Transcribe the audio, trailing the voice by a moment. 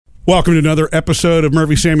Welcome to another episode of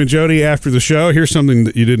Murphy, Sam, and Jody After the Show. Here's something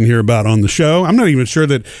that you didn't hear about on the show. I'm not even sure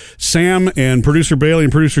that Sam and producer Bailey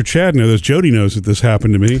and producer Chad know this. Jody knows that this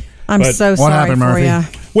happened to me. I'm so sorry happened, for Murphy? you.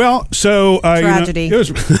 Well, so tragedy. it was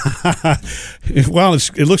well,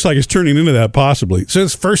 it looks like it's turning into that possibly. So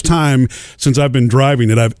it's the first time since I've been driving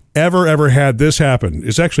that I've ever had this happen.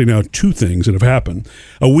 It's actually now two things that have happened.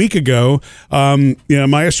 A week ago, my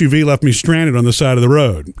SUV left me stranded on the side of the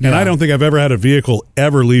road, and I don't think I've ever had a vehicle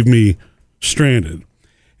ever leave me stranded.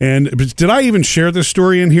 And did I even share this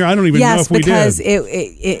story in here? I don't even know if we did. Yes, because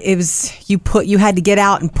it was you had to get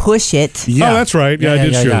out and push it. Yeah. Oh, that's right. Yeah, I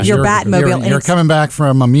did share this. Your Batmobile. You're coming back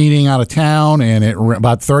from a meeting out of town, and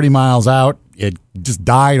about 30 miles out, it just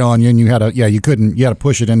died on you, and you had to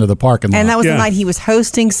push it into the parking lot. And that was the night he was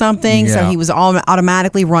hosting something, so he was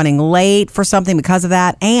automatically running late for something because of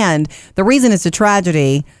that. And the reason it's a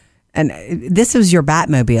tragedy, and this was your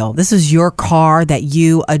Batmobile. This is your car that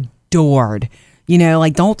you adored. You know,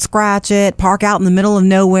 like, don't scratch it, park out in the middle of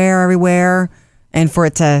nowhere everywhere, and for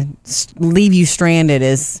it to leave you stranded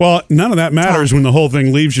is... Well, none of that matters when the whole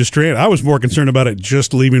thing leaves you stranded. I was more concerned about it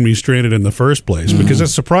just leaving me stranded in the first place, because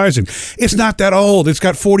that's surprising. It's not that old. It's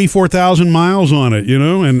got 44,000 miles on it, you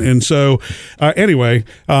know? And so, anyway,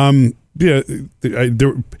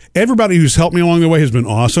 everybody who's helped me along the way has been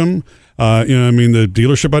awesome. The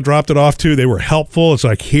dealership I dropped it off to, they were helpful. It's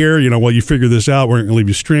like, here, while you figure this out, we're not going to leave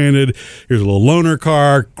you stranded. Here's a little loaner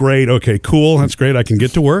car. Great. Okay, cool. That's great. I can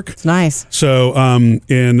get to work. It's nice. So, and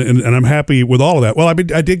I'm happy with all of that. Well, I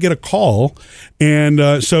did get a call.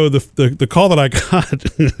 And so the call that I got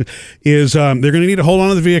is they're going to need to hold on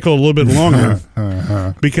to the vehicle a little bit longer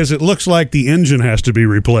because it looks like the engine has to be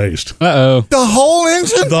replaced. Uh-oh. The whole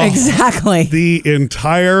engine? Exactly. The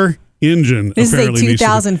entire engine. This is a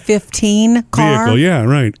 2015 car. Vehicle, yeah,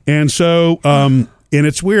 right. And so, and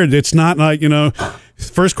it's weird. It's not like,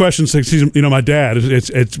 first question, my dad,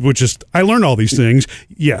 I learned all these things.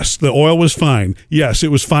 Yes, the oil was fine. Yes, it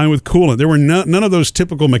was fine with coolant. There were none of those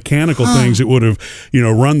typical mechanical things that would have,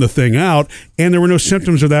 run the thing out. And there were no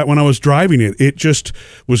symptoms of that when I was driving it. It just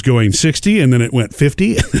was going 60, and then it went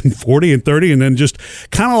 50, and 40, and 30, and then just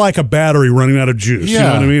kind of like a battery running out of juice. Yeah. You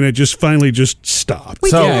know what I mean? It just finally just stopped. We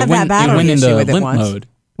did have that battery issue with it once. Mode.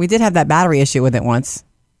 We did have that battery issue with it once.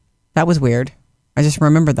 That was weird. I just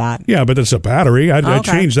remember that. Yeah, but it's a battery. I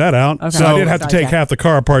changed that out. Okay. So I did have to take half the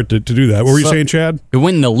car apart to do that. What were you saying, Chad? It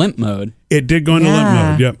went into limp mode. It did go into limp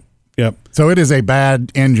mode. Yep. So it is a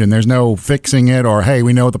bad engine. There's no fixing it or, hey,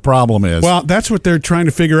 we know what the problem is. Well, that's what they're trying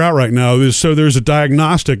to figure out right now. So there's a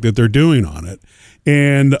diagnostic that they're doing on it.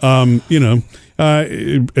 And, a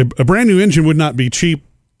brand new engine would not be cheap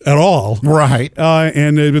at all, right?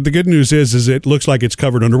 And the good news is it looks like it's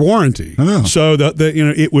covered under warranty, so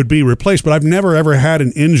it would be replaced. But I've never ever had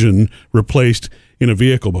an engine replaced in a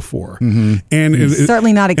vehicle before, and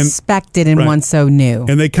certainly not expected in one so new.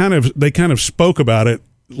 And they kind of spoke about it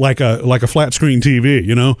like a flat screen TV.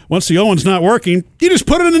 Once the old one's not working, you just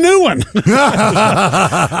put in a new one.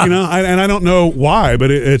 I don't know why,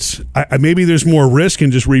 but it's maybe there's more risk in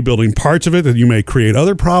just rebuilding parts of it, that you may create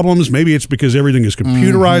other problems. Maybe it's because everything is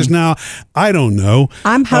computerized now. I don't know.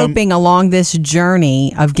 I'm hoping along this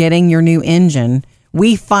journey of getting your new engine,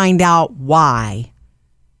 we find out why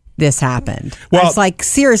this happened. Well, it's like,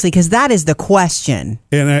 seriously, because that is the question.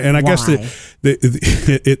 And I guess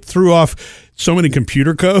it threw off so many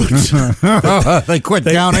computer codes. They quit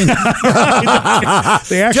counting. They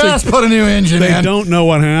actually just put a new engine in. They don't know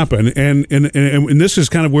what happened. And this is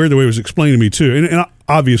kind of weird the way it was explained to me, too. And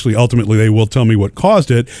obviously, ultimately, they will tell me what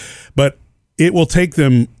caused it. But it will take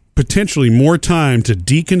them potentially more time to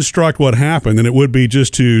deconstruct what happened than it would be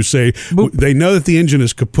just to say, they know that the engine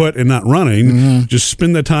is kaput and not running, just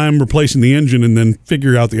spend the time replacing the engine and then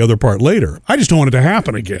figure out the other part later. I just don't want it to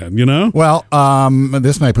happen again, Well,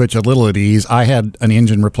 this may put you a little at ease. I had an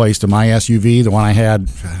engine replaced in my SUV, the one I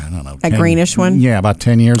had, I don't know. That greenish one? Yeah, about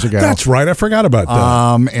 10 years ago. That's right. I forgot about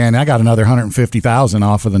that. And I got another $150,000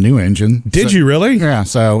 off of the new engine. Did you really? Yeah,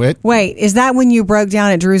 so it... Wait, is that when you broke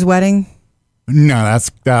down at Drew's wedding? No,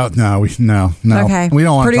 no. Okay. We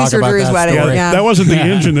don't want to talk Producer about Drew's that wedding. story. Yeah. That wasn't the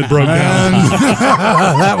engine that broke down.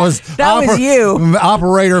 that was you.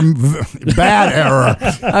 Operator bad error.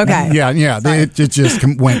 Okay. Yeah. It just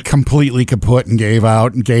went completely kaput and gave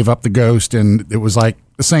out and gave up the ghost, and it was like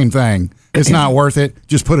the same thing. It's not worth it.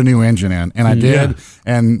 Just put a new engine in. And I did.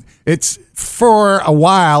 And it's, for a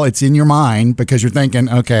while, it's in your mind because you're thinking,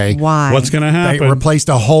 okay, why? What's going to happen? They replaced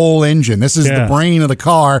a whole engine. This is the brain of the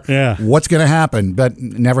car. Yeah. What's going to happen? But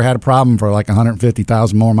never had a problem for like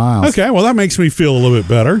 150,000 more miles. Okay, well, that makes me feel a little bit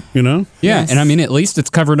better, Yeah, Yes. and I mean, at least it's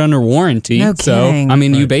covered under warranty. No kidding. So, I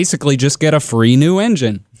mean, you basically just get a free new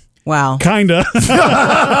engine. Well, Kinda.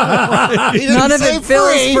 none of it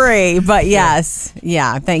feels free, but yes.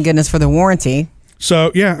 Yeah. Thank goodness for the warranty.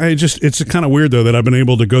 So yeah, it's kind of weird though that I've been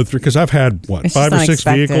able to go through, because I've had It's 5 or just 6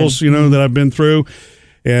 unexpected. vehicles, that I've been through,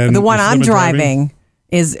 and The one I've I'm been driving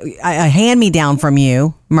is a hand-me-down from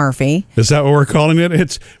you, Murphy. Is that what we're calling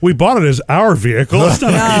it? We bought it as our vehicle. It's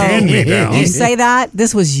not a hand-me-down. You say that?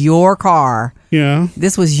 This was your car. Yeah.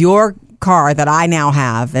 This was your car that I now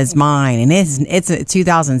have as mine, and it's a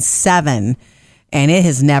 2007, and it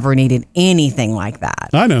has never needed anything like that.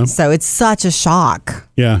 I know. So it's such a shock.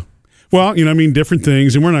 Yeah. Well, different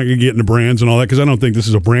things, and we're not going to get into brands and all that, because I don't think this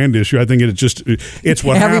is a brand issue. I think it's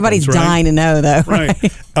what Everybody's happens, right? dying to know, though. Right.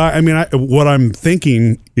 What I'm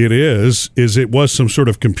thinking it is it was some sort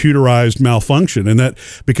of computerized malfunction, and that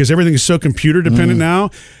because everything is so computer dependent now.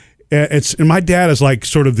 And my dad is like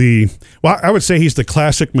sort of I would say he's the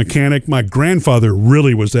classic mechanic. My grandfather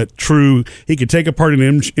really was that true. He could take apart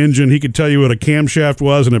an engine. He could tell you what a camshaft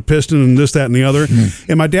was and a piston and this, that, and the other.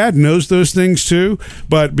 And my dad knows those things too.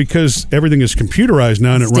 But because everything is computerized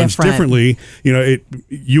now and it runs differently,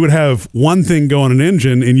 you would have one thing go on an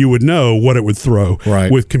engine and you would know what it would throw. Right.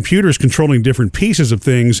 With computers controlling different pieces of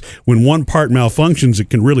things, when one part malfunctions, it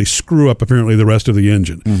can really screw up apparently the rest of the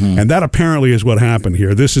engine. And that apparently is what happened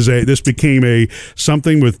here. This became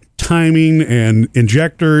something with timing and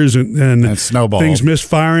injectors and snowballed. Things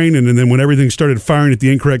misfiring, and then when everything started firing at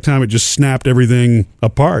the incorrect time, it just snapped everything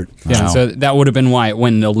apart. Yeah, so that would have been why it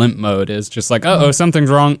went into limp mode. Is just like,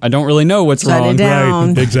 something's wrong. I don't really know what's Shut wrong. it down.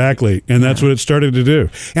 Right, exactly, and that's what it started to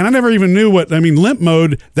do. And I never even knew limp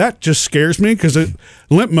mode. That just scares me, because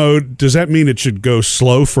limp mode, does that mean it should go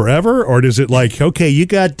slow forever, or does it like, okay, you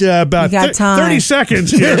got about 30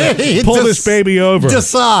 seconds here, pull this baby over,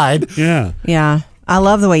 decide. Yeah. I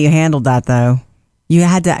love the way you handled that, though. You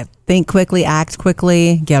had to think quickly, act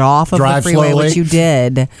quickly, get off of Drive the freeway, slowly. which you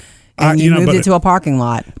did, and you moved it to a parking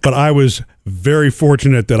lot. But I was very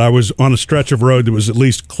fortunate that I was on a stretch of road that was at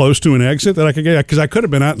least close to an exit that I could get, because I could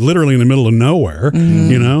have been out literally in the middle of nowhere,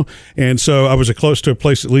 and so I was close to a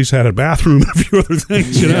place that at least had a bathroom and a few other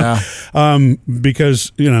things,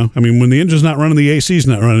 because, when the engine's not running, the AC's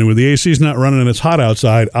not running. When the AC's not running and it's hot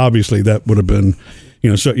outside, obviously that would have been...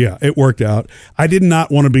 so yeah, it worked out. I did not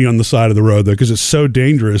want to be on the side of the road though, because it's so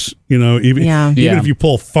dangerous. Even if you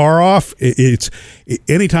pull far off, it's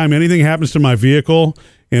anytime anything happens to my vehicle.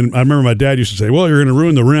 And I remember my dad used to say, "Well, you're going to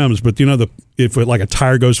ruin the rims," but if like a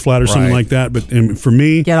tire goes flat or something like that. But for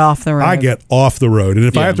me, get off the road. I get off the road, and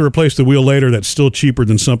if I have to replace the wheel later, that's still cheaper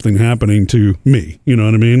than something happening to me. You know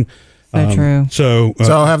what I mean? So true. So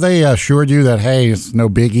have they assured you that, hey, it's no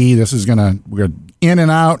biggie, this is we're in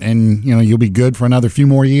and out, and you'll be good for another few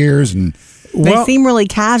more years? And they seem really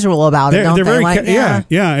casual about it, don't they? Very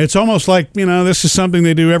yeah. It's almost like, this is something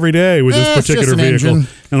they do every day with this particular vehicle. Engine.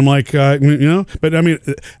 And I'm like, but I mean,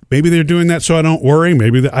 maybe they're doing that so I don't worry.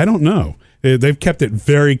 Maybe I don't know. They've kept it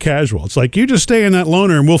very casual. It's like, you just stay in that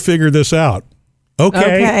loaner and we'll figure this out.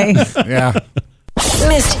 Okay. Yeah.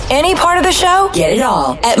 Missed any part of the show? Get it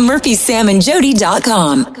all at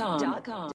murphysamandjody.com.